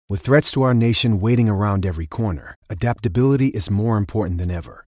With threats to our nation waiting around every corner, adaptability is more important than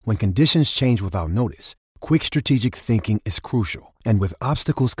ever. When conditions change without notice, quick strategic thinking is crucial. And with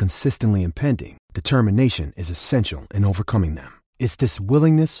obstacles consistently impending, determination is essential in overcoming them. It's this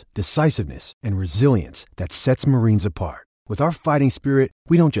willingness, decisiveness, and resilience that sets Marines apart. With our fighting spirit,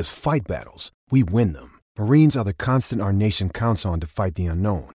 we don't just fight battles, we win them. Marines are the constant our nation counts on to fight the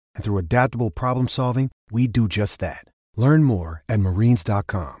unknown. And through adaptable problem solving, we do just that. Learn more at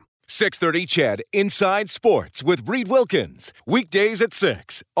marines.com. 630 CHED Inside Sports with Reed Wilkins. Weekdays at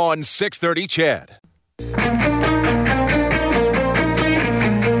 6 on 630 CHED.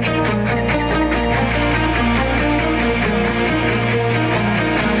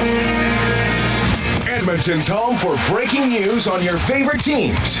 Edmonton's home for breaking news on your favorite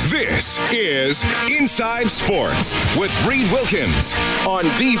teams. This is Inside Sports with Reed Wilkins on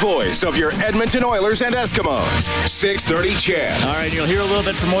the voice of your Edmonton Oilers and Eskimos. 630 CHED. All right, you'll hear a little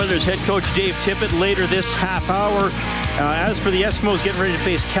bit from Oilers head coach Dave Tippett later this half hour. As for the Eskimos getting ready to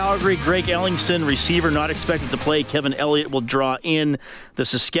face Calgary, Greg Ellingson, receiver, not expected to play. Kevin Elliott will draw in. The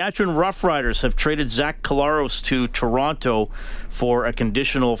Saskatchewan Roughriders have traded Zach Collaros to Toronto for a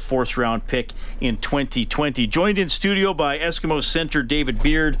conditional fourth-round pick in 2020. Joined in studio by Eskimos center David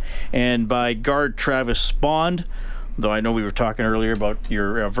Beard and by guard Travis Bond. Though I know we were talking earlier about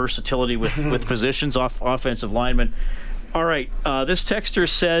your versatility with positions, offensive lineman. All right, this texter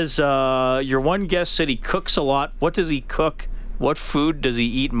says your one guest said he cooks a lot. What does he cook? What food does he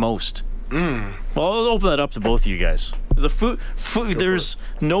eat most? Well, I'll open that up to both of you guys. The food. There's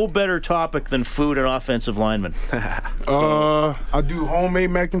no better topic than food and offensive linemen. I do homemade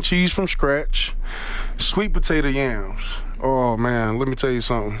mac and cheese from scratch, sweet potato yams. Oh man, let me tell you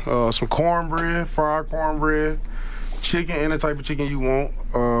something. Some cornbread, fried cornbread, chicken, any type of chicken you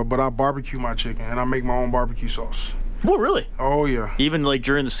want. But I barbecue my chicken and I make my own barbecue sauce. Oh, really? Oh, yeah. Even, like,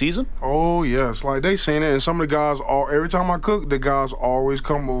 during the season? Oh, yes. Like, they seen it, and some of the guys, every time I cook, the guys always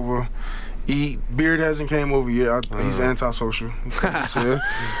come over, eat. Beard hasn't came over yet. He's antisocial.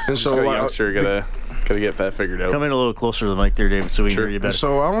 And so, like, youngster, gotta get that figured out. Come in a little closer to the mic there, David, so we can hear you better.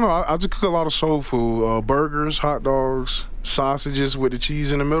 So, I don't know. I just cook a lot of soul food. Burgers, hot dogs, sausages with the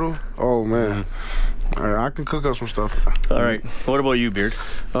cheese in the middle. Oh, man. I can cook up some stuff. All right. What about you, Beard?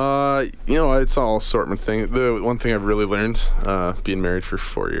 It's all assortment thing. The one thing I've really learned, being married for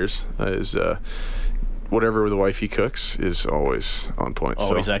 4 years, is whatever the wifey cooks is always on point.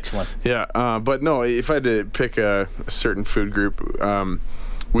 Always excellent. Yeah. But no, if I had to pick a certain food group,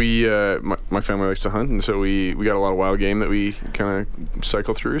 my family likes to hunt, and so we got a lot of wild game that we kind of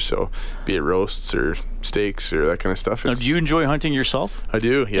cycle through. So, be it roasts or steaks or that kind of stuff. Now, do you enjoy hunting yourself? I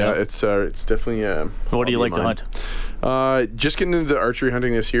do. Yeah. It's definitely. What do you like to hunt? Just getting into archery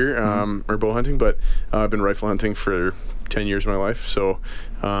hunting this year, or bow hunting, but I've been rifle hunting for 10 years of my life. So,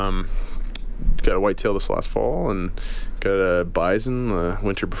 got a whitetail this last fall and got a bison the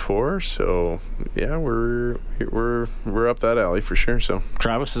winter before. So yeah, we're up that alley for sure. So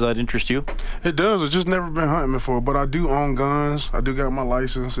Travis, does that interest you? It does. I've just never been hunting before, but I do own guns. I do got my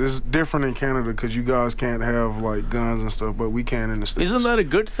license. It's different in Canada because you guys can't have like guns and stuff, but we can in the States. Isn't that a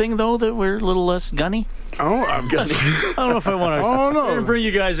good thing though, that we're a little less gunny? Oh, I'm gunny. I don't know if I want to bring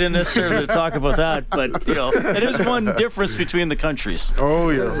you guys in necessarily to talk about that, but it is one difference between the countries. Oh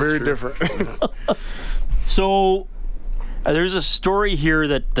yeah, very different. So there's a story here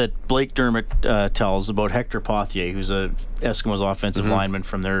that Blake Dermott tells about Hector Pothier, who's a Eskimos offensive lineman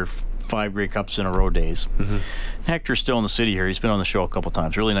from their 5 Grey Cups in a row days. Hector's still in the city here. He's been on the show a couple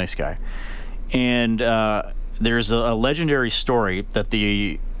times. Really nice guy. And there's a legendary story that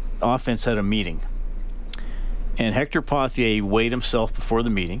the offense had a meeting. And Hector Pothier weighed himself before the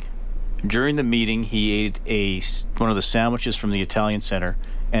meeting. During the meeting, he ate one of the sandwiches from the Italian Center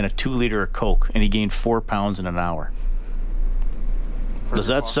and a 2-liter of Coke, and he gained 4 pounds in an hour. Does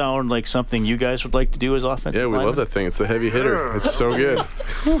that sound like something you guys would like to do as offensive linemen? Yeah, we love that thing. It's the heavy hitter. Yeah. It's so good.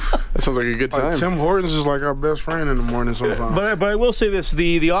 That sounds like a good time. Tim Hortons is like our best friend in the morning sometimes. But I will say this,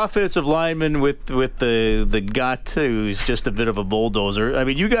 the offensive lineman with the gut, who's just a bit of a bulldozer. I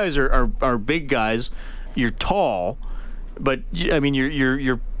mean, you guys are big guys. You're tall. But I mean,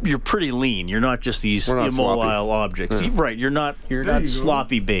 you're pretty lean. You're not just these immobile objects. Yeah. Right? You're not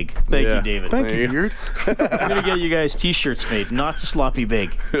sloppy big. Thank you, David. Thank you, Beard. I'm gonna get you guys T-shirts made. Not sloppy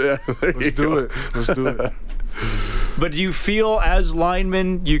big. Yeah, Let's do it. But do you feel as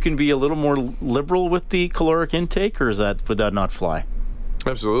linemen you can be a little more liberal with the caloric intake, or would that not fly?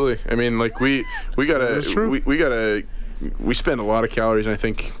 Absolutely. I mean, like we spend a lot of calories, and I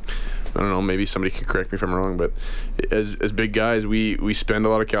think. I don't know, maybe somebody can correct me if I'm wrong, but as big guys, we spend a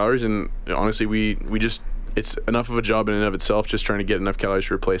lot of calories, and honestly, we just it's enough of a job in and of itself, just trying to get enough calories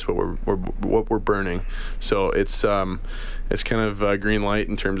to replace what we're burning. So it's kind of a green light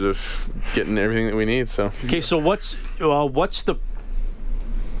in terms of getting everything that we need. So okay, so what's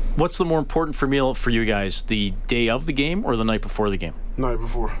the more important meal for you guys, the day of the game or the night before the game? Night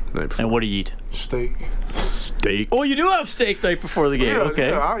before. And what do you eat? Steak. Oh, you do have steak night before the game. Yeah, okay.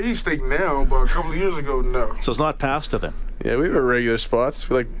 Yeah, I eat steak now, but a couple of years ago, no. So it's not pasta then? Yeah, we have our regular spots.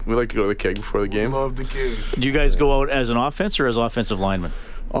 We like to go to the keg before the game. Love the keg. Do you guys go out as an offense or as offensive linemen?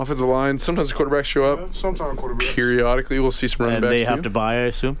 Offensive line. Sometimes the quarterbacks show up. Yeah, sometimes quarterbacks. Periodically, we'll see some running And backs they have too. to buy, I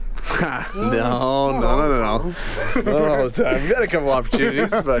assume? No. Not all the time. We've had a couple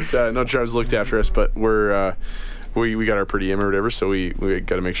opportunities, but no, Travis looked after us. But we're we got our per diem or whatever, so we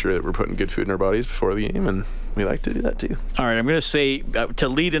got to make sure that we're putting good food in our bodies before the game, and we like to do that too. All right, I'm going to say, to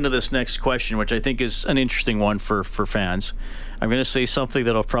lead into this next question, which I think is an interesting one for fans, I'm going to say something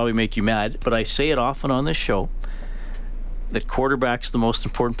that'll probably make you mad, but I say it often on this show, that quarterback's the most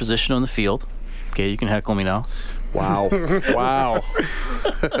important position on the field. Okay, you can heckle me now. Wow. Wow.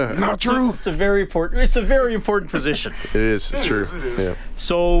 Not true. It's a very important position. It is. It's true. It is. Yeah.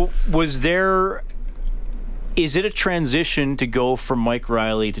 So is it a transition to go from Mike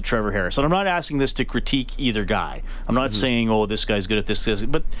Riley to Trevor Harris? And I'm not asking this to critique either guy. I'm not saying, oh, this guy's good at this,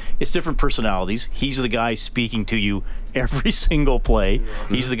 but it's different personalities. He's the guy speaking to you every single play.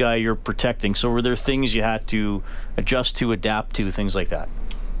 Mm-hmm. He's the guy you're protecting. So were there things you had to adjust to, adapt to, things like that?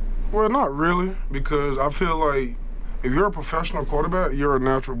 Well, not really, because I feel like if you're a professional quarterback, you're a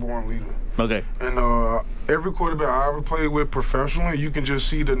natural born leader. Okay. And every quarterback I ever played with professionally, you can just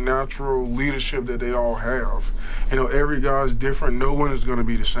see the natural leadership that they all have. You know, every guy's different. No one is going to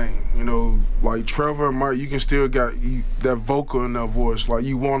be the same. You know, like Trevor and Mike, you can still got that vocal in their voice. Like,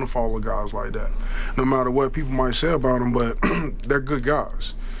 you want to follow guys like that, no matter what people might say about them, but they're good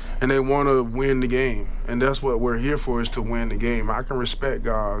guys. And they want to win the game. And that's what we're here for, is to win the game. I can respect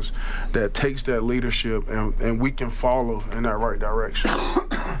guys that takes that leadership and we can follow in that right direction.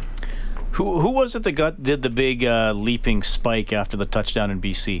 Who was it that did the big leaping spike after the touchdown in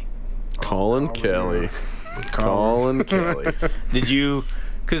BC? Colin Kelly. Colin Kelly. Did you...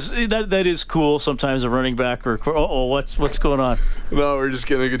 Because that is cool sometimes, a running back or what's going on? No, we're just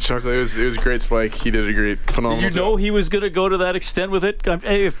getting a good chuckle. It was a great spike. He did a great, phenomenal Did you know job. he was going to go to that extent with it?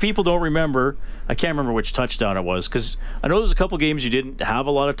 If people don't remember, I can't remember which touchdown it was, because I know there's a couple games you didn't have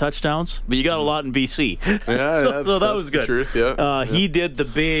a lot of touchdowns, but you got a lot in BC. Yeah, so that was good. The truth, yeah. He did the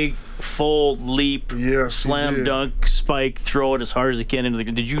big full leap, slam dunk, spike, throw it as hard as he can into the.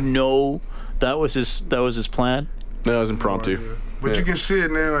 Did you know that was his plan? No, it was impromptu. But you can see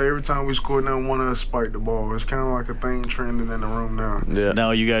it now. Every time we score now, one of us spike the ball. It's kind of like a thing trending in the room now. Yeah. Now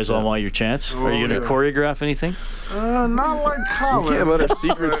you guys all want your chance. Are you going to choreograph anything? Not like Colin. We can't let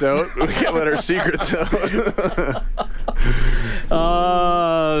our secrets out.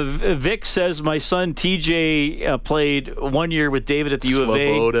 Vic says, my son TJ played 1 year with David at the U of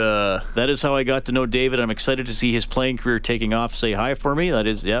A. That is how I got to know David. I'm excited to see his playing career taking off. Say hi for me. That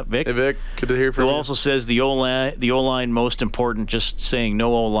is, Vic. Hey, Vic. Good to hear from you. Who also says the O-line most important. Just saying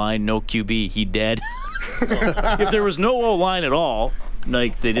no O-line, no QB. He dead. If there was no O-line at all,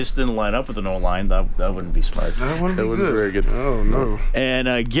 like they just didn't line up with an O-line, that wouldn't be smart. That wouldn't be very good. Oh, no.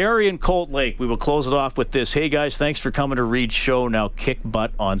 And Gary and Colt Lake, we will close it off with this. Hey, guys, thanks for coming to Reed's show. Now kick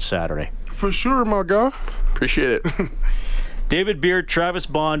butt on Saturday. For sure, my guy. Appreciate it. David Beard, Travis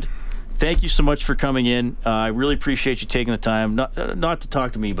Bond, thank you so much for coming in. I really appreciate you taking the time, not to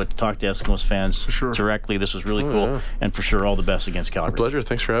talk to me, but to talk to Eskimos fans directly. This was really cool. Yeah. And for sure, all the best against Calgary. My pleasure.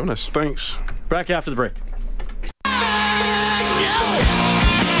 Thanks for having us. Thanks. Back after the break.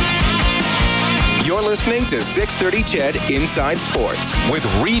 You're listening to 630 CHED Inside Sports with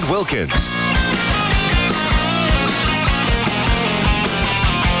Reed Wilkins.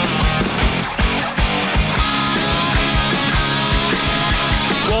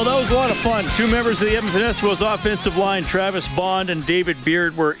 Well, that was a lot of fun. Two members of the Edmonton Eskimos offensive line, Travis Bond and David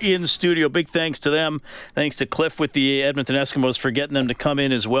Beard, were in studio. Big thanks to them. Thanks to Cliff with the Edmonton Eskimos for getting them to come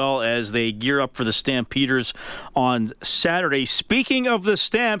in as well as they gear up for the Stampeders on Saturday. Speaking of the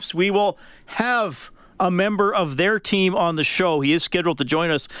Stamps, we will have a member of their team on the show. He is scheduled to join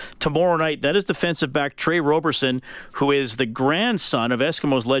us tomorrow night. That is defensive back Trey Roberson, who is the grandson of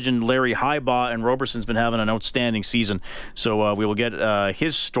Eskimos legend Larry Highbaugh, and Roberson's been having an outstanding season. So we will get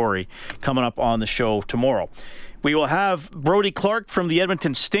his story coming up on the show tomorrow. We will have Brody Clark from the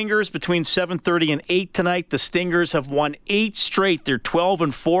Edmonton Stingers between 7:30 and 8 tonight. The Stingers have won 8 straight. They're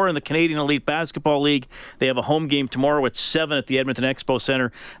 12-4 in the Canadian Elite Basketball League. They have a home game tomorrow at 7 at the Edmonton Expo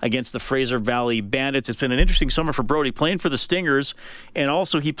Center against the Fraser Valley Bandits. It's been an interesting summer for Brody, playing for the Stingers, and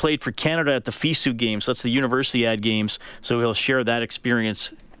also he played for Canada at the FISU Games. That's the University Ad Games, so he'll share that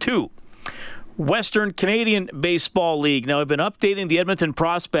experience too. Western Canadian Baseball League. Now, I've been updating the Edmonton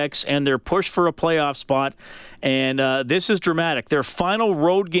Prospects and their push for a playoff spot, and this is dramatic. Their final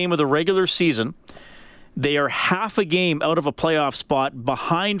road game of the regular season, they are half a game out of a playoff spot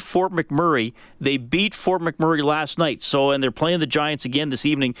behind Fort McMurray. They beat Fort McMurray last night, and they're playing the Giants again this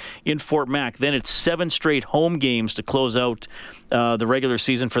evening in Fort Mac. Then it's 7 straight home games to close out the regular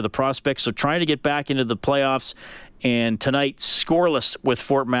season for the Prospects, so trying to get back into the playoffs. And tonight, scoreless with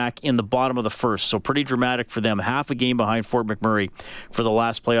Fort Mac in the bottom of the first. So pretty dramatic for them. Half a game behind Fort McMurray for the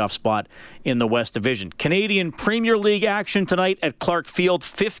last playoff spot in the West Division. Canadian Premier League action tonight at Clark Field.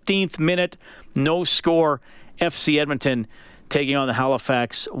 15th minute, no score. FC Edmonton taking on the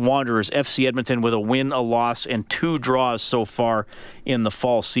Halifax Wanderers. FC Edmonton with a win, a loss, and 2 draws so far in the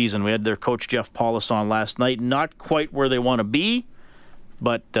fall season. We had their coach Jeff Paulus on last night. Not quite where they want to be,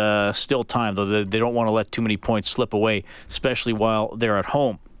 but still time, though they don't want to let too many points slip away, especially while they're at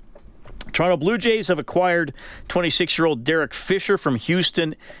home. Toronto Blue Jays have acquired 26-year-old Derek Fisher from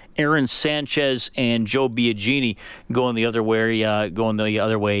Houston. Aaron Sanchez and Joe Biagini going the other way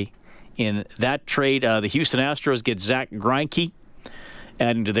in that trade. The Houston Astros get Zach Greinke,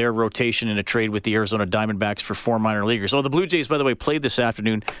 adding to their rotation in a trade with the Arizona Diamondbacks for 4 minor leaguers. The Blue Jays, by the way, played this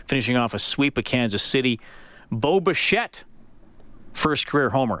afternoon, finishing off a sweep of Kansas City. Bo Bichette, first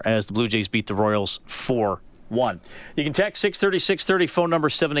career homer as the Blue Jays beat the Royals 4-1. You can text 630-630, phone number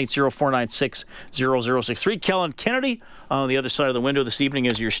 780-496-0063. Kellen Kennedy on the other side of the window this evening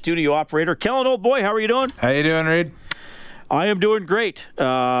is your studio operator. Kellen, old boy, how are you doing? How you doing, Reed? I am doing great.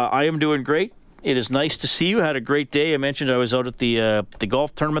 It is nice to see you. I had a great day. I mentioned I was out at the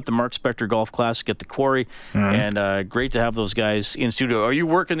golf tournament, the Mark Spector Golf Classic at the Quarry, and great to have those guys in studio. Are you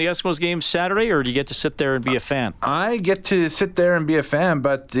working the Eskimos game Saturday, or do you get to sit there and be a fan? I get to sit there and be a fan,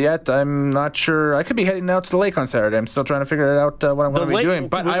 but yet I'm not sure. I could be heading out to the lake on Saturday. I'm still trying to figure out what I'm going to be doing.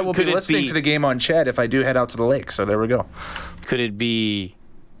 But I will be listening to the game on Ched if I do head out to the lake, so there we go. Could it be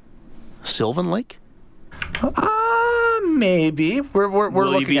Sylvan Lake? Maybe. We're looking at it right now.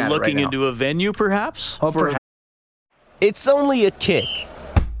 Will you be looking into a venue, perhaps? Perhaps. It's only a kick,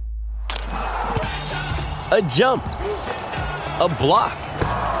 a jump, a block.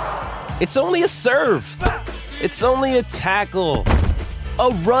 It's only a serve. It's only a tackle, a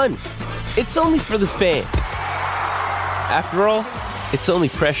run. It's only for the fans. After all, it's only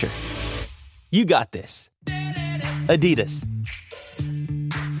pressure. You got this. Adidas.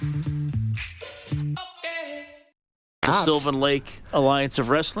 The Sylvan Lake Alliance of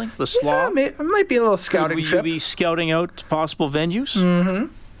Wrestling, the SLAW. Yeah, it might be a little scouting trip. Will you be scouting out possible venues?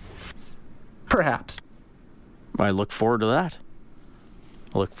 Mm-hmm. Perhaps. I look forward to that.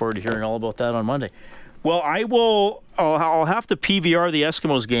 I look forward to hearing all about that on Monday. Well, I'll have to PVR the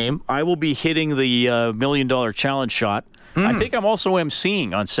Eskimos game. I will be hitting the $1 million challenge shot. I think I'm also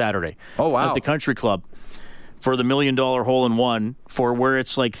emceeing on Saturday. Oh, wow. At the Country Club for the $1 million hole-in-one, for where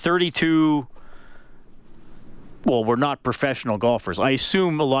it's like 32... Well, we're not professional golfers. I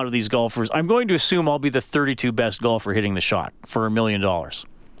assume a lot of these golfers... I'm going to assume I'll be the 32 best golfer hitting the shot for $1 million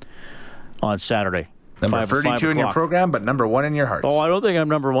on Saturday. Number 32 in your program, but number 1 in your hearts. Oh, I don't think I'm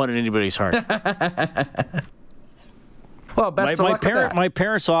number 1 in anybody's heart. Well, best of luck with that. My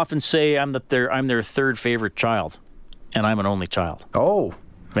parents often say I'm their third favorite child, and I'm an only child. Oh.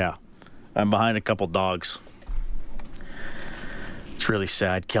 Yeah. I'm behind a couple dogs. It's really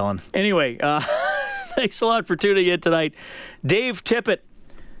sad, Kellen. Anyway, thanks a lot for tuning in tonight. Dave Tippett,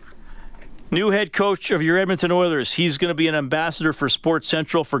 new head coach of your Edmonton Oilers. He's going to be an ambassador for Sports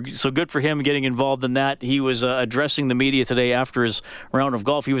Central, so good for him getting involved in that. He was addressing the media today after his round of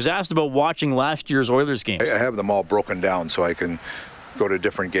golf. He was asked about watching last year's Oilers game. I have them all broken down so I can go to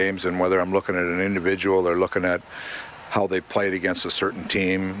different games, and whether I'm looking at an individual or looking at how they played against a certain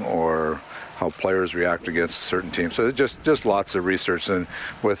team or how players react against a certain team. So just lots of research. And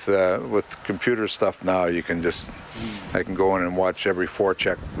with computer stuff now, I can go in and watch every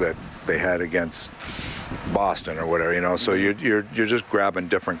forecheck that they had against Boston or whatever, So you're just grabbing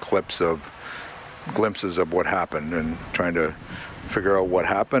different glimpses of what happened and trying to figure out what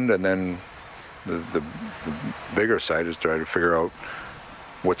happened. And then the bigger side is trying to figure out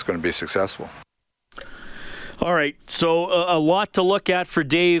what's going to be successful. All right, so a lot to look at for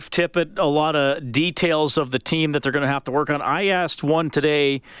Dave Tippett, a lot of details of the team that they're going to have to work on. I asked one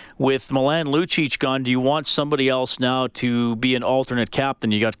today with Milan Lucic gone, do you want somebody else now to be an alternate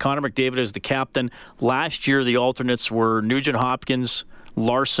captain? You got Connor McDavid as the captain. Last year, the alternates were Nugent-Hopkins,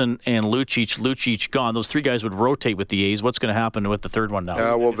 Larson, and Lucic. Lucic gone. Those three guys would rotate with the A's. What's going to happen with the third one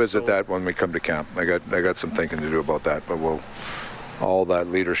now? We'll visit that when we come to camp. I got some thinking to do about that, but all that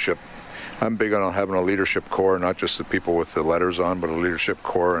leadership. I'm big on having a leadership core, not just the people with the letters on, but a leadership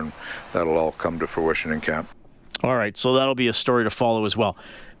core, and that'll all come to fruition in camp. All right, so that'll be a story to follow as well.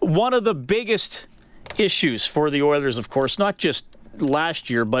 One of the biggest issues for the Oilers, of course, not just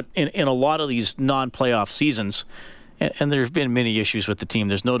last year, but in a lot of these non-playoff seasons, and there have been many issues with the team,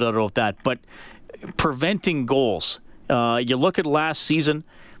 there's no doubt about that, but preventing goals. You look at last season,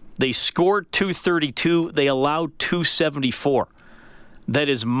 they scored 232, they allowed 274. That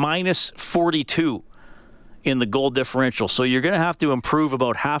is minus 42 in the goal differential. So you're going to have to improve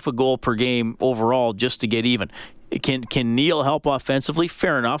about half a goal per game overall just to get even. Can Neil help offensively?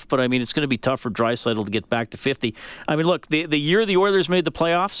 Fair enough, but I mean, it's going to be tough for Draisaitl to get back to 50. I mean, look, the year the Oilers made the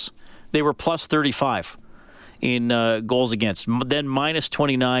playoffs, they were plus 35 in goals against. Then minus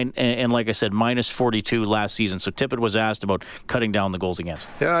 29, and like I said, minus 42 last season. So Tippett was asked about cutting down the goals against.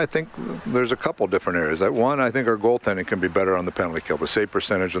 Yeah, I think there's a couple different areas. One, I think our goaltending can be better on the penalty kill. The save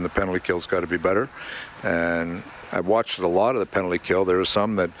percentage on the penalty kill's got to be better. And I've watched a lot of the penalty kill. There were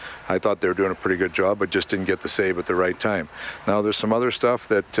some that I thought they were doing a pretty good job, but just didn't get the save at the right time. Now, there's some other stuff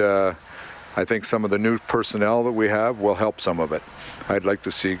that I think some of the new personnel that we have will help some of it. I'd like to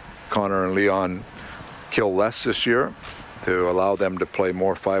see Connor and Leon kill less this year to allow them to play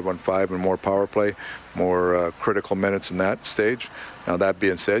more 5-on-5 and more power play, more critical minutes in that stage. Now, that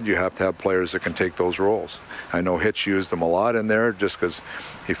being said, you have to have players that can take those roles. I know Hitch used them a lot in there just because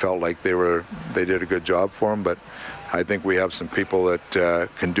he felt like they did a good job for him, but I think we have some people that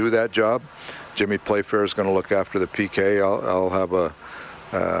can do that job. Jimmy Playfair is going to look after the PK. I'll have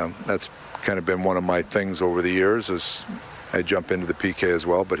that's kind of been one of my things over the years is I jump into the PK as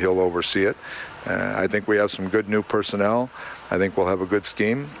well, but he'll oversee it. I think we have some good new personnel. I think we'll have a good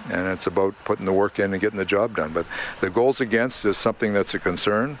scheme, and it's about putting the work in and getting the job done. But the goals against is something that's a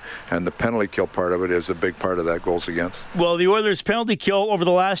concern, and the penalty kill part of it is a big part of that goals against. Well, the Oilers' penalty kill over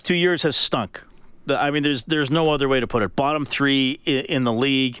the last 2 years has stunk. I mean, there's no other way to put it. Bottom three in the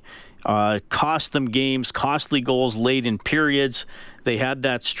league, cost them games, costly goals late in periods. They had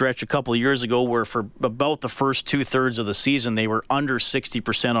that stretch a couple of years ago where for about the first two-thirds of the season, they were under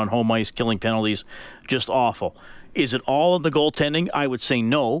 60% on home ice, killing penalties. Just awful. Is it all in the goaltending? I would say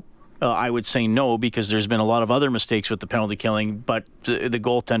no. Because there's been a lot of other mistakes with the penalty killing, but the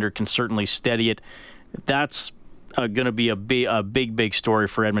goaltender can certainly steady it. That's going to be a big story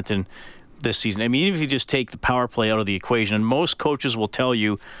for Edmonton this season. I mean, even if you just take the power play out of the equation, and most coaches will tell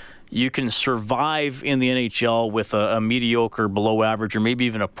you, you can survive in the NHL with a mediocre, below average, or maybe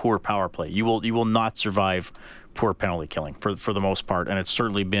even a poor power play. You will not survive poor penalty killing for the most part, and it's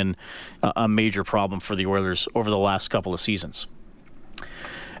certainly been a major problem for the Oilers over the last couple of seasons.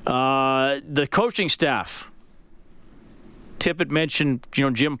 The coaching staff. Tippett mentioned,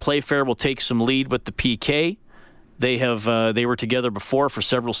 Jim Playfair will take some lead with the PK. They were together before for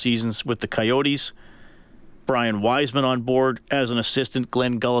several seasons with the Coyotes. Brian Wiseman on board as an assistant.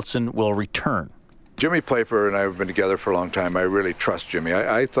 Glenn Gulutzan will return. Jimmy Playfair and I have been together for a long time. I really trust Jimmy.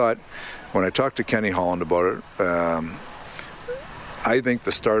 I thought when I talked to Kenny Holland about it, I think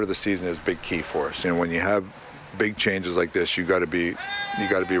the start of the season is a big key for us. When you have big changes like this, you got to be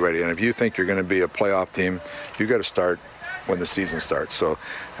ready. And if you think you're going to be a playoff team, you got to start when the season starts. So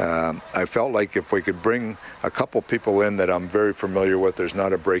I felt like if we could bring a couple people in that I'm very familiar with, there's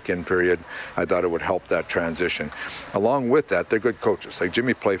not a break-in period, I thought it would help that transition. Along with that, they're good coaches. Like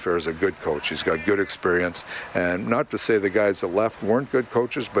Jimmy Playfair is a good coach. He's got good experience. And not to say the guys that left weren't good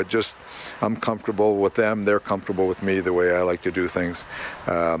coaches, but just I'm comfortable with them. They're comfortable with me the way I like to do things.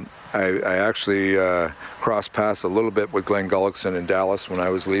 I actually crossed paths a little bit with Glenn Gulutzan in Dallas when I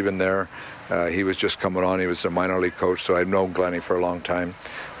was leaving there. He was just coming on. He was a minor league coach, so I've known Glenny for a long time.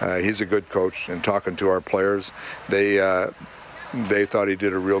 He's a good coach, and talking to our players, they thought he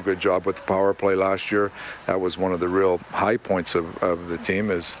did a real good job with the power play last year. That was one of the real high points of the team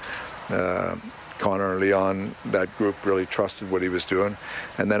is Connor and Leon, that group really trusted what he was doing.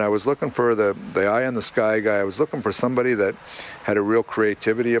 And then I was looking for the eye in the sky guy. I was looking for somebody that had a real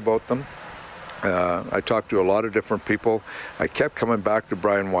creativity about them. I talked to a lot of different people. I kept coming back to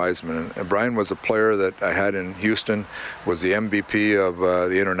Brian Wiseman. And Brian was a player that I had in Houston, was the MVP of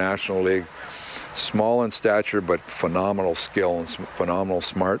the International League. small in stature, but phenomenal skill and phenomenal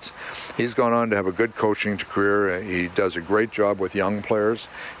smarts. He's gone on to have a good coaching career. He does a great job with young players.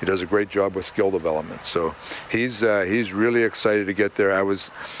 He does a great job with skill development. So he's really excited to get there. I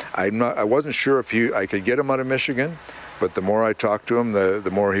wasn't sure if I could get him out of Michigan, but the more I talked to him,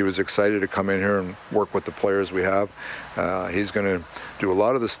 the more he was excited to come in here and work with the players we have. He's going to do a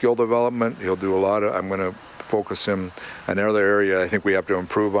lot of the skill development. He'll do a lot of. I'm going to focus him. Another area I think we have to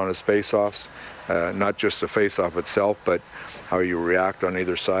improve on is face-offs. Not just the face-off itself, but how you react on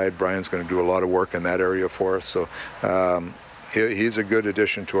either side. Brian's going to do a lot of work in that area for us. So he's a good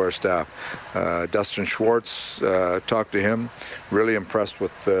addition to our staff. Dustin Schwartz, talked to him. Really impressed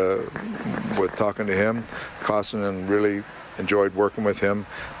with talking to him. Koskinen really enjoyed working with him.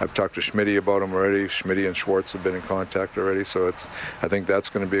 I've talked to Schmitty about him already. Schmitty and Schwartz have been in contact already, so I think that's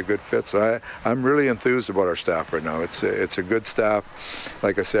going to be a good fit. So I'm really enthused about our staff right now. It's a good staff.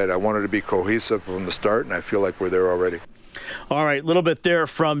 Like I said, I wanted to be cohesive from the start, and I feel like we're there already. All right, a little bit there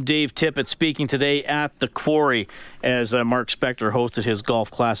from Dave Tippett speaking today at the Quarry as Mark Spector hosted his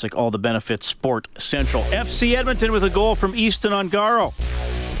golf classic, All the Benefits Sport Central. FC Edmonton with a goal from Easton Ongaro.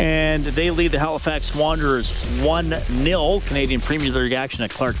 And they lead the Halifax Wanderers 1-0. Canadian Premier League action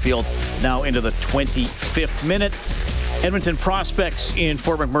at Clark Field now into the 25th minute. Edmonton Prospects in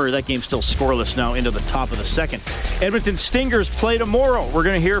Fort McMurray. That game's still scoreless now into the top of the second. Edmonton Stingers play tomorrow. We're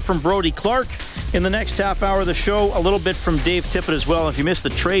going to hear from Brody Clark in the next half hour of the show. A little bit from Dave Tippett as well. If you missed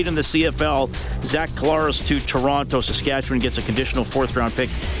the trade in the CFL, Zach Collaros to Toronto. Saskatchewan gets a conditional fourth-round pick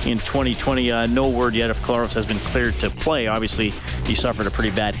in 2020. No word yet if Collaros has been cleared to play. Obviously, he suffered a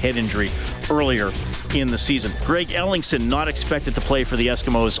pretty bad head injury earlier in the season. Greg Ellingson not expected to play for the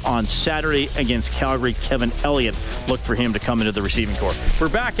Eskimos on Saturday against Calgary. Kevin Elliott looked for him to come into the receiving corps. We're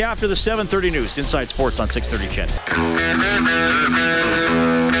back after the 7:30 news. Inside Sports on 630 CHED.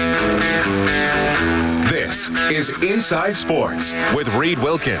 This is Inside Sports with Reed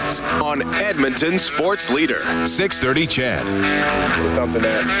Wilkins on Edmonton Sports Leader 630 CHED. It's something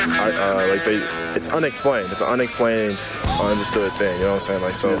that it's unexplained. It's an unexplained, understood thing. You know what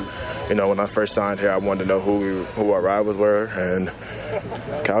I'm saying? You know, when I first signed here, I wanted to know who our rivals were, and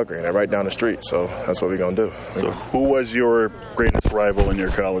Calgary, and they're right down the street. So that's what we're gonna do. So who was your greatest rival in your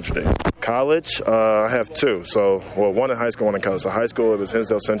college days? College, I have two. So, one in high school, one in college. So high school, it was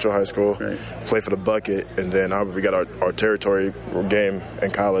Hinsdale Central High School. Right. Played for the Bucket, and then we got our territory game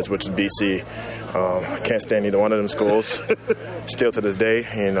in college, which is BC. I can't stand either one of them schools. Still to this day,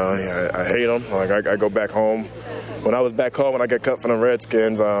 you know, I hate them. Like I go back home. When I was back home, when I got cut from the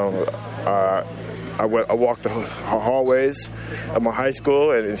Redskins, I walked the hallways of my high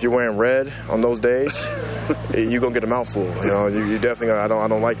school, and if you're wearing red on those days, you're gonna get a mouthful. You know, you definitely. I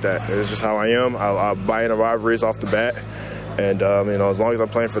don't like that. It's just how I am. I'll buy into rivalries off the bat. And, you know, as long as I'm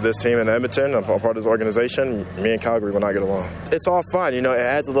playing for this team in Edmonton, I'm part of this organization, me and Calgary will not get along. It's all fun. You know, it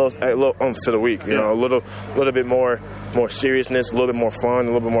adds a little oomph to the week. You know, a little bit more seriousness, a little bit more fun,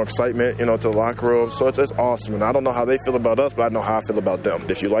 a little bit more excitement, you know, to the locker room. So it's awesome. And I don't know how they feel about us, but I know how I feel about them.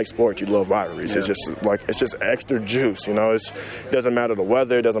 If you like sports, you love rivalries. Yeah. It's just extra juice, you know. It doesn't matter the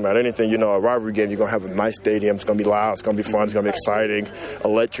weather. It doesn't matter anything. You know, a rivalry game, you're going to have a nice stadium. It's going to be loud. It's going to be fun. It's going to be exciting,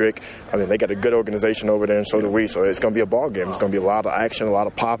 electric. I mean, they got a good organization over there, and so do we. So it's going to be a ball game. It's going to be a lot of action, a lot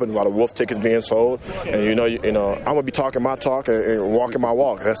of popping, a lot of Wolf tickets being sold. And, you know, I'm going to be talking my talk and walking my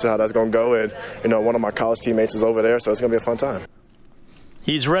walk. That's how that's going to go. And, you know, one of my college teammates is over there, so it's going to be a fun time.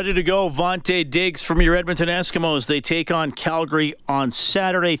 He's ready to go. Vontae Diggs from your Edmonton Eskimos. They take on Calgary on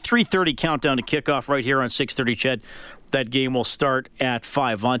Saturday. 3:30 countdown to kickoff right here on 630 CHED. That game will start at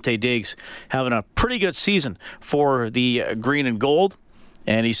 5. Vontae Diggs having a pretty good season for the green and gold.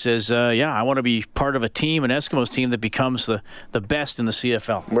 And he says, I want to be part of a team, an Eskimos team, that becomes the best in the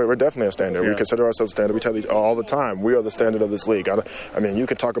CFL. We're definitely a standard. Yeah. We consider ourselves a standard. We tell you all the time, we are the standard of this league. I mean, you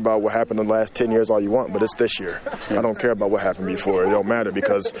can talk about what happened in the last 10 years all you want, but it's this year. Yeah. I don't care about what happened before. It don't matter,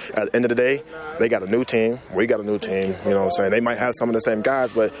 because at the end of the day, they got a new team. We got a new team. You know what I'm saying? They might have some of the same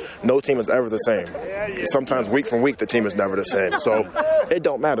guys, but no team is ever the same. Sometimes week from week, the team is never the same. So it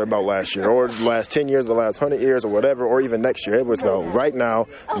don't matter about last year or the last 10 years, the last 100 years or whatever, or even next year. It was about right now,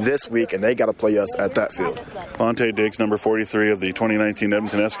 this week, and they got to play us at that field. Vontae Diggs, number 43 of the 2019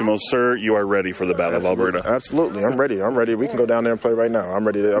 Edmonton Eskimos. Sir, you are ready for the Battle of Alberta. Absolutely. I'm ready. We can go down there and play right now. I'm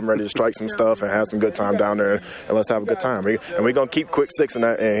ready to strike some stuff and have some good time down there, and let's have a good time. And we're going to keep Quick Six in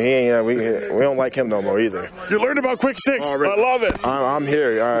that, and we don't like him no more either. You learned about Quick Six. I love it. I'm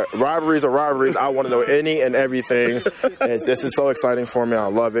here. Rivalries are rivalries. I want to know any and everything. This is so exciting for me. I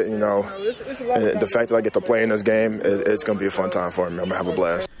love it. You know, and the fact that I get to play in this game, it's going to be a fun time for me. I'm going to have a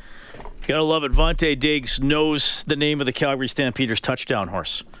blast. You gotta love it. Vontae Diggs knows the name of the Calgary Stampeders touchdown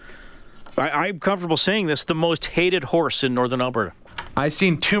horse. I'm comfortable saying this, the most hated horse in Northern Alberta. I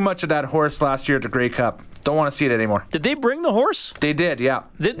seen too much of that horse last year at the Grey Cup. Don't want to see it anymore. Did they bring the horse? They did, yeah.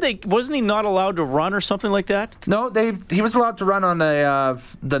 Wasn't he not allowed to run or something like that? No, he was allowed to run on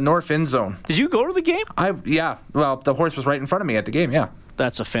the north end zone. Did you go to the game? Yeah. Well, the horse was right in front of me at the game, yeah.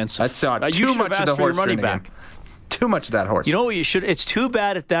 That's offensive. I saw too much of the horse money back. Too much of that horse. You know what you should? It's too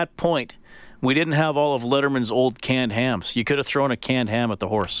bad at that point we didn't have all of Letterman's old canned hams. You could have thrown a canned ham at the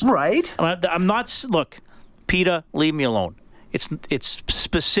horse. Right. I'm not... Look, PETA, leave me alone. It's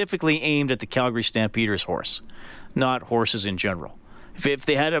specifically aimed at the Calgary Stampeders horse, not horses in general. If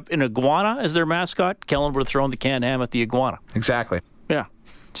they had an iguana as their mascot, Kellen would have thrown the canned ham at the iguana. Exactly. Yeah.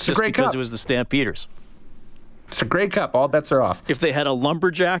 It's just because it was the Stampeders. It's a Grey Cup. All bets are off. If they had a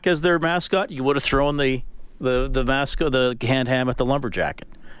lumberjack as their mascot, you would have thrown the mascot, the canned ham at the lumberjack.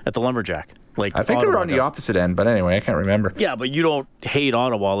 Like I think Ottawa they were on the opposite end, but anyway, I can't remember. Yeah, but you don't hate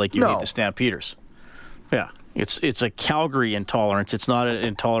Ottawa like you hate the Stampeders. Yeah. It's a Calgary intolerance. It's not an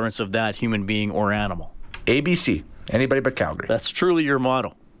intolerance of that human being or animal. ABC. Anybody but Calgary. That's truly your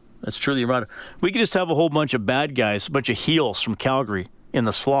motto. We could just have a whole bunch of bad guys, a bunch of heels from Calgary in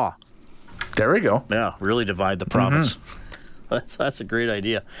the slaw. There we go. Yeah, really divide the province. Mm-hmm. That's a great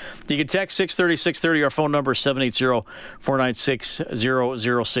idea. You can text 630-630. Our phone number is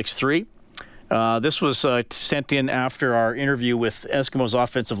 780-496-0063. This was sent in after our interview with Eskimos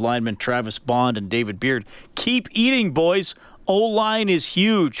offensive lineman Travis Bond and David Beard. Keep eating, boys. O-line is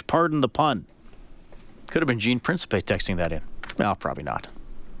huge. Pardon the pun. Could have been Gene Principe texting that in. No, probably not.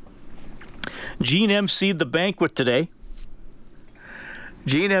 Gene emceed the banquet today.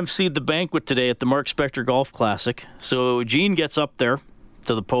 at the Mark Spector Golf Classic. So Gene gets up there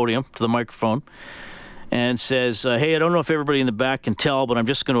to the podium, to the microphone, and says, hey, I don't know if everybody in the back can tell, but I'm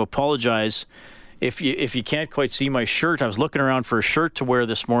just going to apologize if you can't quite see my shirt. I was looking around for a shirt to wear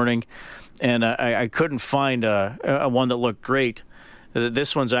this morning, and I couldn't find a one that looked great.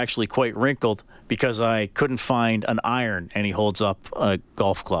 This one's actually quite wrinkled because I couldn't find an iron, and he holds up a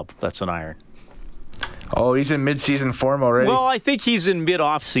golf club. That's an iron. Oh, he's in mid-season form already? Well, I think he's in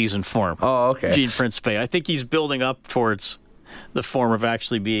mid-off-season form. Oh, okay. Gene Principe. I think he's building up towards the form of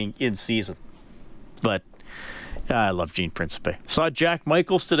actually being in season. But I love Gene Principe. Saw Jack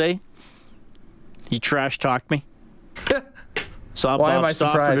Michaels today. He trash-talked me. Saw Bob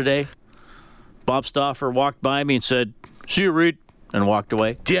Stauffer today. Bob Stauffer walked by me and said, see you, Reed, and walked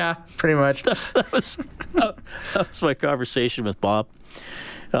away. Yeah, pretty much. that was my conversation with Bob.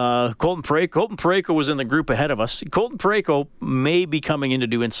 Colton Parayko was in the group ahead of us. Colton Parayko may be coming in to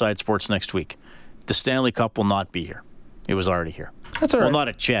do Inside Sports next week. The Stanley Cup will not be here. It was already here. That's all right. Well, not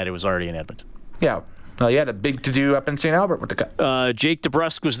at Chad. It was already in Edmonton. Yeah. You had a big to-do up in St. Albert with the cup. Jake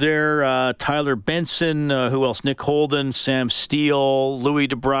DeBrusk was there. Tyler Benson. Who else? Nick Holden. Sam Steele. Louis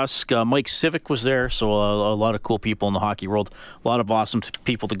DeBrusk. Mike Civic was there. So a lot of cool people in the hockey world. A lot of awesome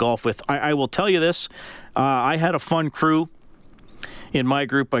people to golf with. I will tell you this. I had a fun crew in my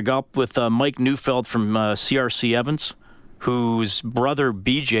group. I golfed with Mike Neufeld from CRC Evans, whose brother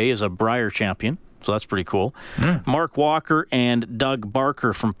BJ is a Brier champion. So that's pretty cool. Mark Walker and Doug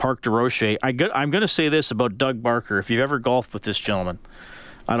Barker from Parc de Rocher. I'm going to say this about Doug Barker. If you've ever golfed with this gentleman,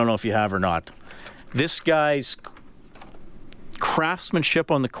 I don't know if you have or not. This guy's craftsmanship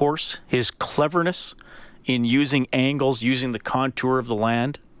on the course, his cleverness in using angles, using the contour of the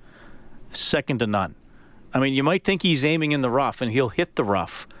land, second to none. I mean, you might think he's aiming in the rough, and he'll hit the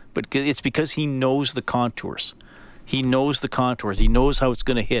rough, but it's because he knows the contours. He knows the contours. He knows how it's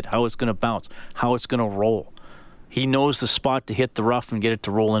going to hit, how it's going to bounce, how it's going to roll. He knows the spot to hit the rough and get it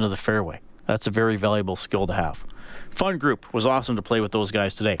to roll into the fairway. That's a very valuable skill to have. Fun group. It was awesome to play with those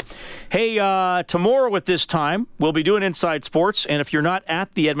guys today. Hey, tomorrow at this time, we'll be doing Inside Sports, and if you're not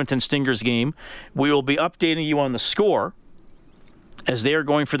at the Edmonton Stingers game, we will be updating you on the score as they are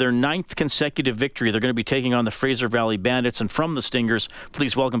going for their 9th consecutive victory. They're going to be taking on the Fraser Valley Bandits. And from the Stingers,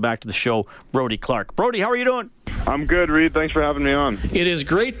 please welcome back to the show, Brody Clark. Brody, how are you doing? I'm good, Reed. Thanks for having me on. It is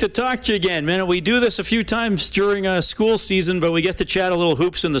great to talk to you again, man. We do this a few times during school season, but we get to chat a little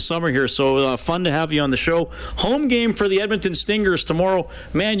hoops in the summer here, so fun to have you on the show. Home game for the Edmonton Stingers tomorrow.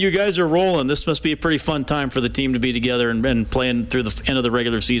 Man, you guys are rolling. This must be a pretty fun time for the team to be together and playing through the end of the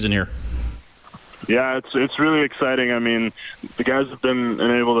regular season here. Yeah, it's really exciting. I mean, the guys have been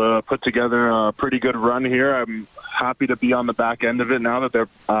able to put together a pretty good run here. I'm happy to be on the back end of it now that they're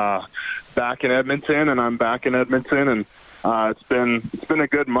back in Edmonton, and I'm back in Edmonton. And it's been a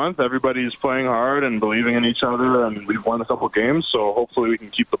good month. Everybody's playing hard and believing in each other, and we've won a couple games. So hopefully we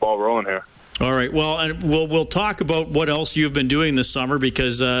can keep the ball rolling here. All right. Well, and we'll talk about what else you've been doing this summer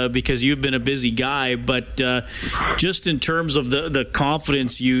because you've been a busy guy. But just in terms of the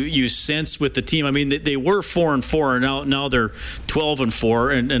confidence you sense with the team, I mean, they were 4-4, and now they're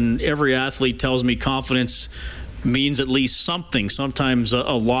 12-4, and every athlete tells me confidence means at least something, sometimes a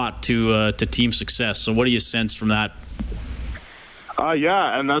lot to team success. So, what do you sense from that?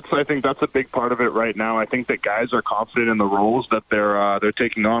 Yeah, and I think that's a big part of it right now. I think that guys are confident in the roles that they're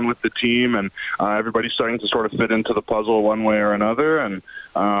taking on with the team, and everybody's starting to sort of fit into the puzzle one way or another. And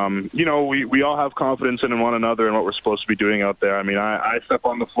we all have confidence in one another and what we're supposed to be doing out there. I mean, I step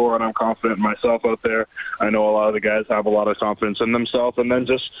on the floor and I'm confident in myself out there. I know a lot of the guys have a lot of confidence in themselves, and then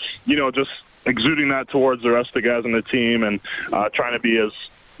just exuding that towards the rest of the guys on the team and trying to be as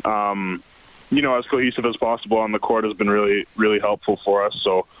as cohesive as possible on the court has been really, really helpful for us.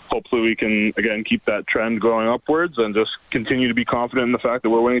 So hopefully we can, again, keep that trend going upwards and just continue to be confident in the fact that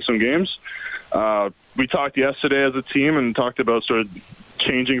we're winning some games. We talked yesterday as a team and talked about sort of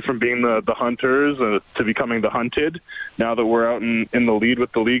changing from being the hunters to becoming the hunted now that we're out in the lead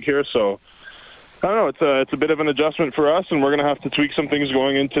with the league here. So I don't know, it's a bit of an adjustment for us, and we're going to have to tweak some things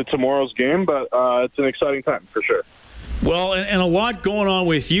going into tomorrow's game, but it's an exciting time for sure. Well, and a lot going on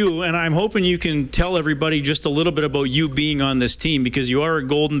with you, and I'm hoping you can tell everybody just a little bit about you being on this team, because you are a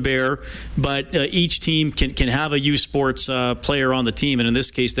Golden Bear, but each team can have a U Sports player on the team, and in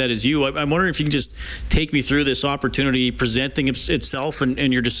this case, that is you. I'm wondering if you can just take me through this opportunity presenting itself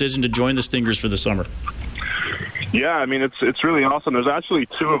and your decision to join the Stingers for the summer. Yeah, I mean, it's really awesome. There's actually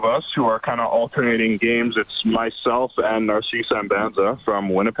two of us who are kind of alternating games. It's myself and Narcisse Ambanza from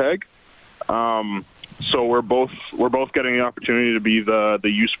Winnipeg. So we're both getting the opportunity to be the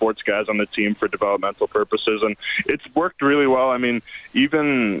U Sports guys on the team for developmental purposes, and it's worked really well. I mean,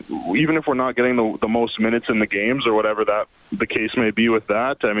 even if we're not getting the most minutes in the games or whatever that the case may be with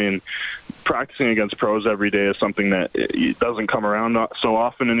that, I mean, practicing against pros every day is something that it doesn't come around so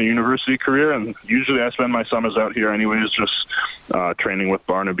often in a university career, and usually I spend my summers out here anyways, just training with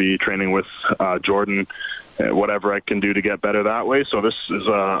Barnaby, training with Jordan, whatever I can do to get better that way. So this is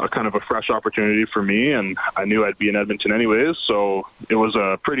a kind of a fresh opportunity for me, and I knew I'd be in Edmonton anyways, so it was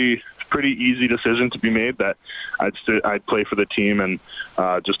a pretty easy decision to be made that I'd play for the team and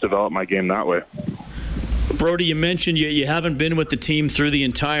just develop my game that way. Brody, you mentioned you haven't been with the team through the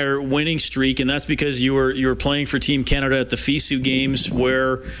entire winning streak, and that's because you were playing for Team Canada at the FISU games,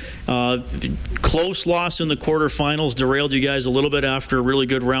 where close loss in the quarterfinals derailed you guys a little bit after a really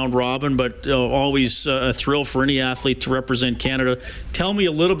good round robin, but always a thrill for any athlete to represent Canada. Tell me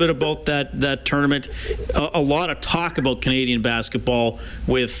a little bit about that tournament. A lot of talk about Canadian basketball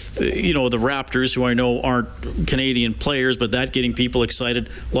with the Raptors, who I know aren't Canadian players, but that getting people excited.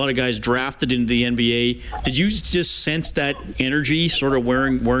 A lot of guys drafted into the NBA. Did you just sense that energy sort of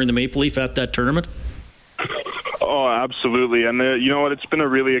wearing the Maple Leaf at that tournament? Oh, absolutely. And you know what? It's been a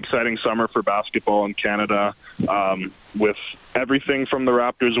really exciting summer for basketball in Canada, with everything from the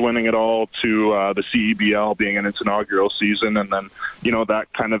Raptors winning it all to the CEBL being in its inaugural season. And then, that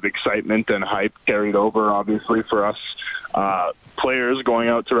kind of excitement and hype carried over, obviously, for us players going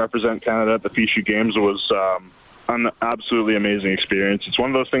out to represent Canada at the FISU Games was an absolutely amazing experience. It's one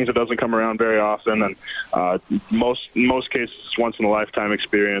of those things that doesn't come around very often, and most cases it's once in a lifetime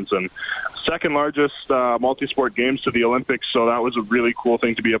experience. And second largest multi-sport games to the Olympics, so that was a really cool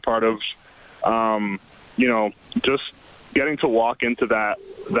thing to be a part of. Just getting to walk into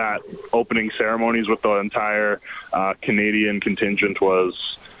that opening ceremonies with the entire Canadian contingent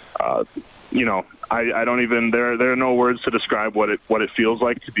was I don't even, there are no words to describe what it feels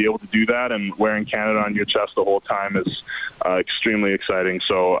like to be able to do that, and wearing Canada on your chest the whole time is extremely exciting.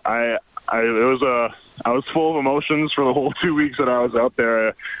 So I was full of emotions for the whole 2 weeks that I was out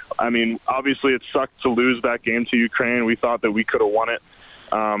there. I mean, obviously it sucked to lose that game to Ukraine. We thought that we could have won it.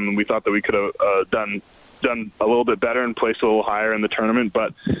 We thought that we could have done a little bit better and placed a little higher in the tournament,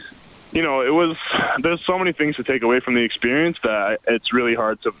 but there's so many things to take away from the experience that it's really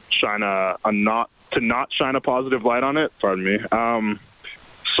hard to not shine a positive light on it. Pardon me.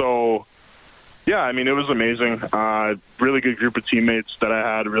 So yeah, I mean, it was amazing. Really good group of teammates that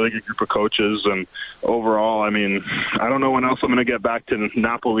I had, a really good group of coaches, and overall, I mean, I don't know when else I'm going to get back to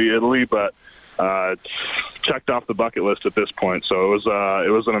Napoli, Italy, but it's checked off the bucket list at this point. So it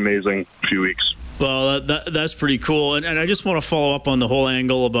was an amazing few weeks. Well, that's pretty cool. And I just want to follow up on the whole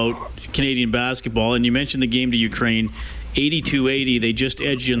angle about Canadian basketball. And you mentioned the game to Ukraine, 82-80. They just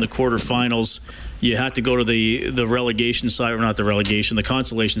edged you in the quarterfinals. You had to go to the relegation side, or not the relegation, the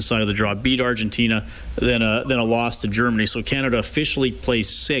consolation side of the draw. Beat Argentina, then a loss to Germany. So Canada officially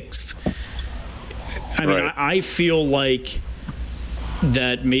placed sixth. I mean, I feel like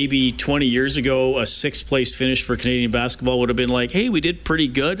that maybe 20 years ago a sixth-place finish for Canadian basketball would have been like, hey, we did pretty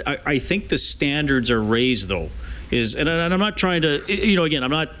good. I think the standards are raised, though. And I'm not trying to, again,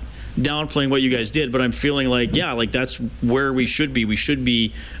 I'm not downplaying what you guys did, but I'm feeling like, that's where we should be. We should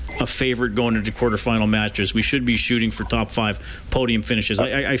be a favorite going into quarterfinal matches. We should be shooting for top 5 podium finishes.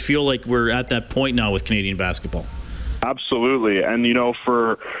 I feel like we're at that point now with Canadian basketball. Absolutely. And,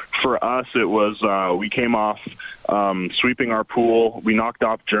 for us, it was we came off sweeping our pool. We knocked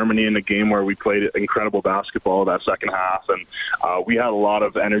off Germany in a game where we played incredible basketball that second half. And we had a lot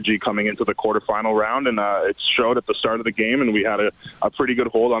of energy coming into the quarterfinal round, and it showed at the start of the game. And we had a pretty good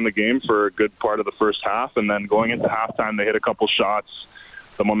hold on the game for a good part of the first half. And then going into halftime, they hit a couple shots.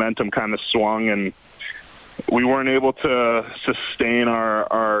 The momentum kind of swung, and we weren't able to sustain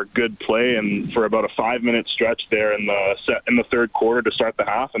our good play, and for about a 5-minute stretch there in the third quarter to start the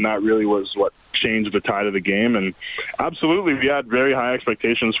half, and that really was what changed the tide of the game. And absolutely, we had very high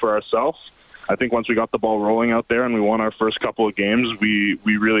expectations for ourselves. I think once we got the ball rolling out there and we won our first couple of games, we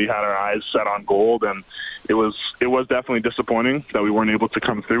really had our eyes set on gold, and it was definitely disappointing that we weren't able to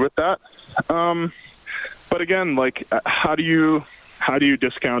come through with that. But again, how do you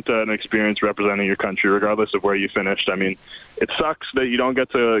discount an experience representing your country, regardless of where you finished? I mean, it sucks that you don't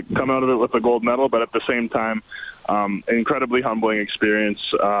get to come out of it with a gold medal, but at the same time, incredibly humbling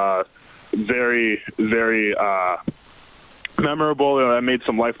experience, very, very memorable. I made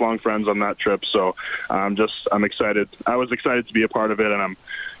some lifelong friends on that trip, so I'm excited. I was excited to be a part of it, and I'm,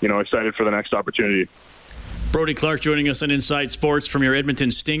 excited for the next opportunity. Brody Clark joining us on Inside Sports from your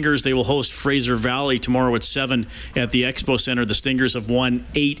Edmonton Stingers. They will host Fraser Valley tomorrow at 7 at the Expo Center. The Stingers have won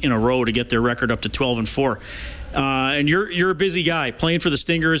 8 in a row to get their record up to 12-4. And you're a busy guy playing for the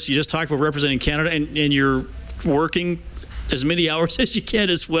Stingers. You just talked about representing Canada, and you're working as many hours as you can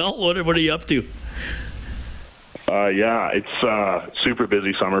as well. What are you up to? It's super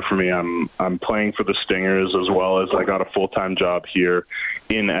busy summer for me. I'm playing for the Stingers, as well as I got a full-time job here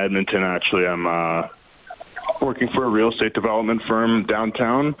in Edmonton. Actually, I'm working for a real estate development firm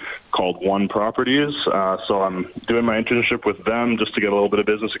downtown called One Properties. So I'm doing my internship with them just to get a little bit of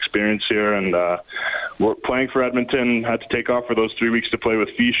business experience here. And we're playing for Edmonton. Had to take off for those 3 weeks to play with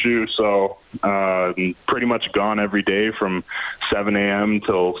FISU. So pretty much gone every day from 7 a.m.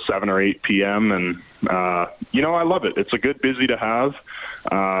 till 7 or 8 p.m. And, I love it. It's a good busy to have.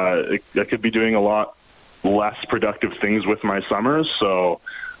 I could be doing a lot less productive things with my summers. So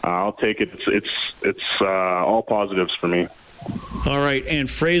I'll take it. It's all positives for me. All right, and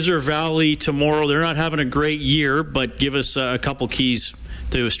Fraser Valley tomorrow, they're not having a great year, but give us a couple keys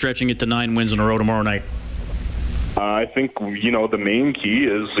to stretching it to 9 wins in a row tomorrow night. I think, the main key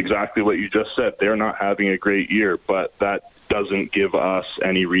is exactly what you just said. They're not having a great year, but that doesn't give us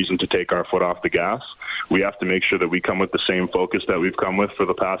any reason to take our foot off the gas. We have to make sure that we come with the same focus that we've come with for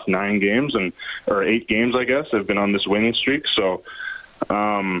the past 9 games, or 8 games, I guess, have been on this winning streak. So,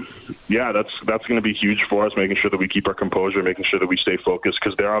 that's going to be huge for us, making sure that we keep our composure, making sure that we stay focused,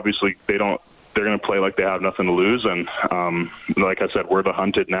 because they're going to play like they have nothing to lose. And like I said, we're the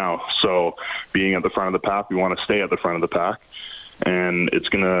hunted now. So being at the front of the pack, we want to stay at the front of the pack. And it's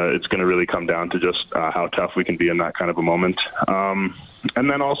gonna really come down to just how tough we can be in that kind of a moment. And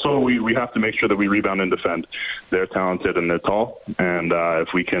then also we have to make sure that we rebound and defend. They're talented and they're tall. And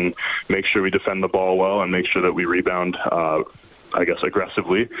if we can make sure we defend the ball well and make sure that we rebound,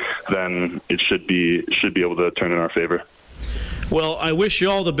 aggressively, then it should be able to turn in our favor. Well, I wish you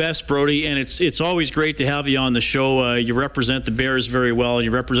all the best, Brody, and it's always great to have you on the show. You represent the Bears very well, and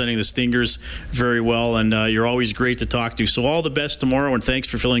you're representing the Stingers very well, and you're always great to talk to. So all the best tomorrow, and thanks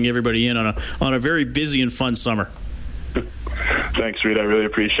for filling everybody in on a very busy and fun summer. Thanks, Reed. I really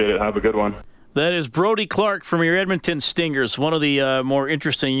appreciate it. Have a good one. That is Brody Clark from your Edmonton Stingers, one of the more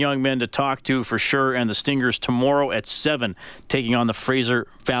interesting young men to talk to for sure. And the Stingers tomorrow at 7, taking on the Fraser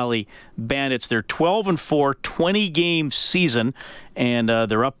Valley Bandits. They're 12-4, 20-game season, and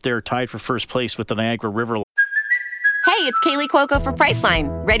they're up there tied for first place with the Niagara River. Hey, it's Kaylee Cuoco for Priceline.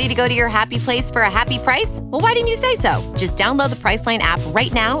 Ready to go to your happy place for a happy price? Well, why didn't you say so? Just download the Priceline app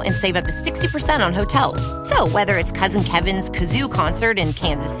right now and save up to 60% on hotels. So whether it's Cousin Kevin's Kazoo Concert in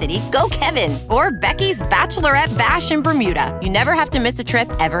Kansas City, go Kevin, or Becky's Bachelorette Bash in Bermuda, you never have to miss a trip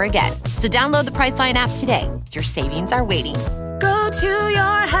ever again. So download the Priceline app today. Your savings are waiting. Go to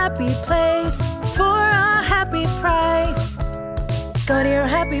your happy place for a happy price. Go to your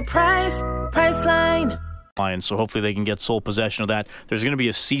happy price, Priceline. So hopefully they can get sole possession of that. There's going to be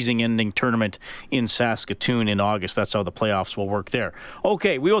a season-ending tournament in Saskatoon in August. That's how the playoffs will work there.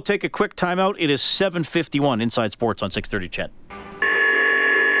 Okay, we will take a quick timeout. It is 7:51 Inside Sports on 630 CHED.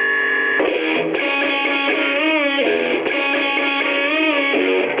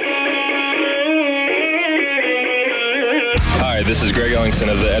 Hi, this is Greg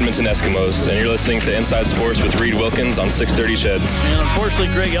Ellingson of the Edmonton Eskimos, and you're listening to Inside Sports with Reed Wilkins on 630 CHED. And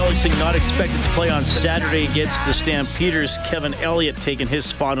unfortunately, Greg Ellingson not expected to play on Saturday against the Stampeders. Kevin Elliott taking his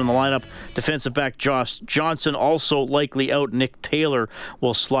spot in the lineup. Defensive back Josh Johnson also likely out. Nick Taylor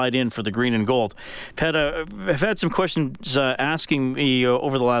will slide in for the green and gold. I've had some questions asking me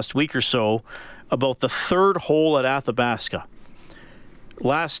over the last week or so about the third hole at Athabasca.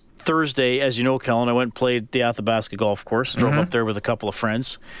 Last Thursday, as you know, Kellen, I went and played the Athabasca golf course, drove up there with a couple of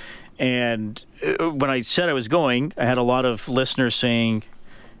friends. And when I said I was going, I had a lot of listeners saying,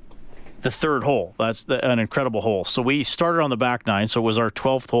 the third hole, that's an incredible hole. So we started on the back nine, so it was our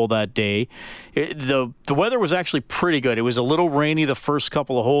 12th hole that day. The weather was actually pretty good. It was a little rainy the first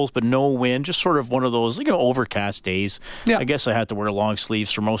couple of holes, but no wind, just sort of one of those overcast days. Yeah. I guess I had to wear long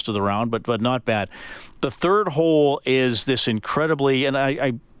sleeves for most of the round, but not bad. The third hole is this incredibly, and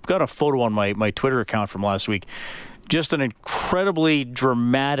I got a photo on my Twitter account from last week, just an incredibly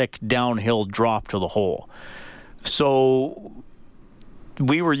dramatic downhill drop to the hole. So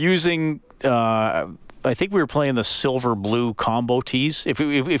we were using, I think we were playing the silver-blue combo tees. If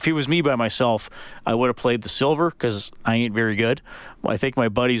it was me by myself, I would have played the silver because I ain't very good. I think my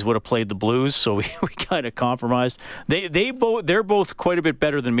buddies would have played the blues, so we kind of compromised. They're both quite a bit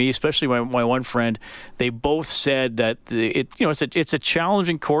better than me, especially my one friend. They both said that it's a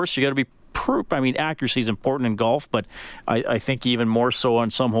challenging course. You got to be proof. I mean, accuracy is important in golf, but I think even more so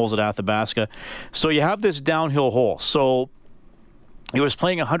on some holes at Athabasca. So you have this downhill hole. So it was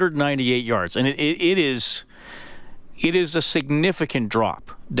playing 198 yards, and it is a significant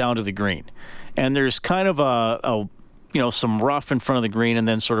drop down to the green. And there's kind of a some rough in front of the green, and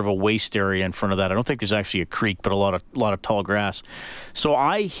then sort of a waste area in front of that. I don't think there's actually a creek, but a lot of tall grass. So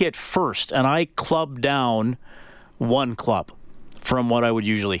I hit first, and I clubbed down one club from what I would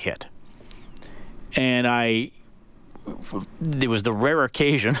usually hit. And it was the rare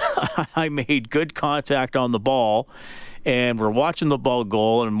occasion I made good contact on the ball, and we're watching the ball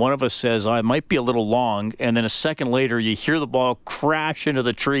go, and one of us says, it might be a little long, and then a second later you hear the ball crash into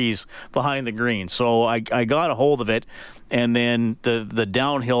the trees behind the green. So I got a hold of it, and then the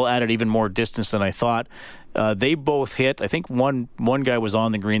downhill added even more distance than I thought. They both hit. I think one guy was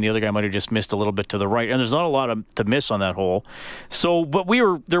on the green. The other guy might have just missed a little bit to the right. And there's not a lot to miss on that hole. So, but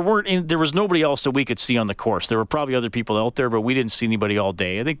there was nobody else that we could see on the course. There were probably other people out there, but we didn't see anybody all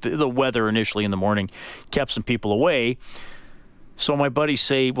day. I think the weather initially in the morning kept some people away. So my buddies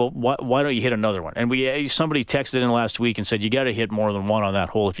say, well, why don't you hit another one? And somebody texted in last week and said, you got to hit more than one on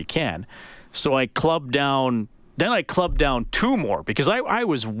that hole if you can. So I clubbed down. Then I clubbed down two more because I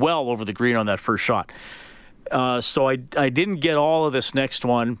was well over the green on that first shot. So I didn't get all of this next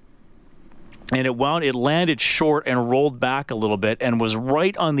one, and it landed short and rolled back a little bit and was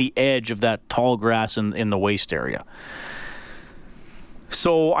right on the edge of that tall grass in the waist area.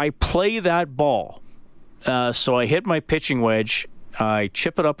 So I play that ball. So I hit my pitching wedge. I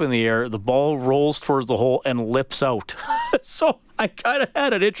chip it up in the air. The ball rolls towards the hole and lips out. So I kind of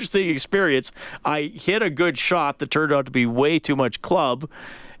had an interesting experience. I hit a good shot that turned out to be way too much club.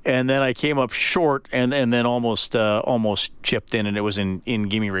 And then I came up short and then almost chipped in, and it was in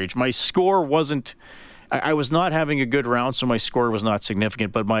gimme range. My score wasn't – I was not having a good round, so my score was not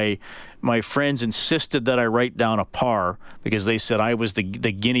significant. But my friends insisted that I write down a par because they said I was the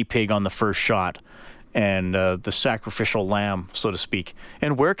guinea pig on the first shot and the sacrificial lamb, so to speak.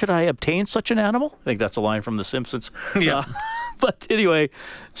 And where could I obtain such an animal? I think that's a line from The Simpsons. Yeah. But anyway,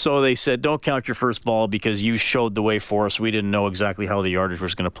 so they said, don't count your first ball because you showed the way for us. We didn't know exactly how the yardage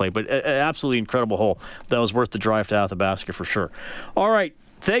was going to play. But an absolutely incredible hole. That was worth the drive to Athabasca for sure. All right.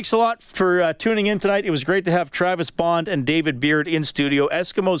 Thanks a lot for tuning in tonight. It was great to have Travis Bond and David Beard in studio.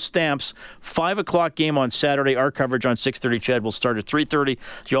 Eskimos Stamps, 5 o'clock game on Saturday. Our coverage on 6:30 CHED will start at 3:30.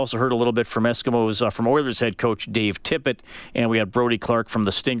 You also heard a little bit from Eskimos, from Oilers head coach Dave Tippett, and we had Brody Clark from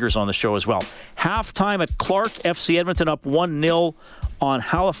the Stingers on the show as well. Halftime at Clark, FC Edmonton up 1-0 on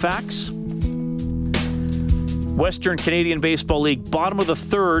Halifax. Western Canadian Baseball League, bottom of the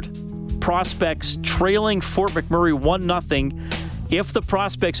third. Prospects trailing Fort McMurray 1-0. If the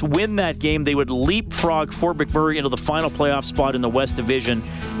Prospects win that game, they would leapfrog Fort McMurray into the final playoff spot in the West Division,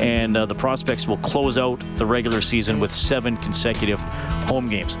 and the Prospects will close out the regular season with 7 consecutive home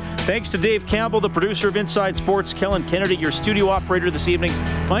games. Thanks to Dave Campbell, the producer of Inside Sports, Kellen Kennedy, your studio operator this evening.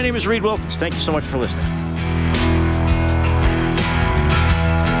 My name is Reed Wilkins. Thank you so much for listening.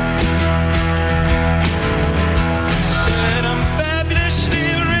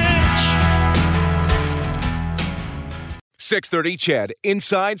 630 CHED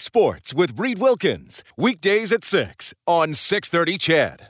Inside Sports with Reed Wilkins. Weekdays at 6 on 630 CHED.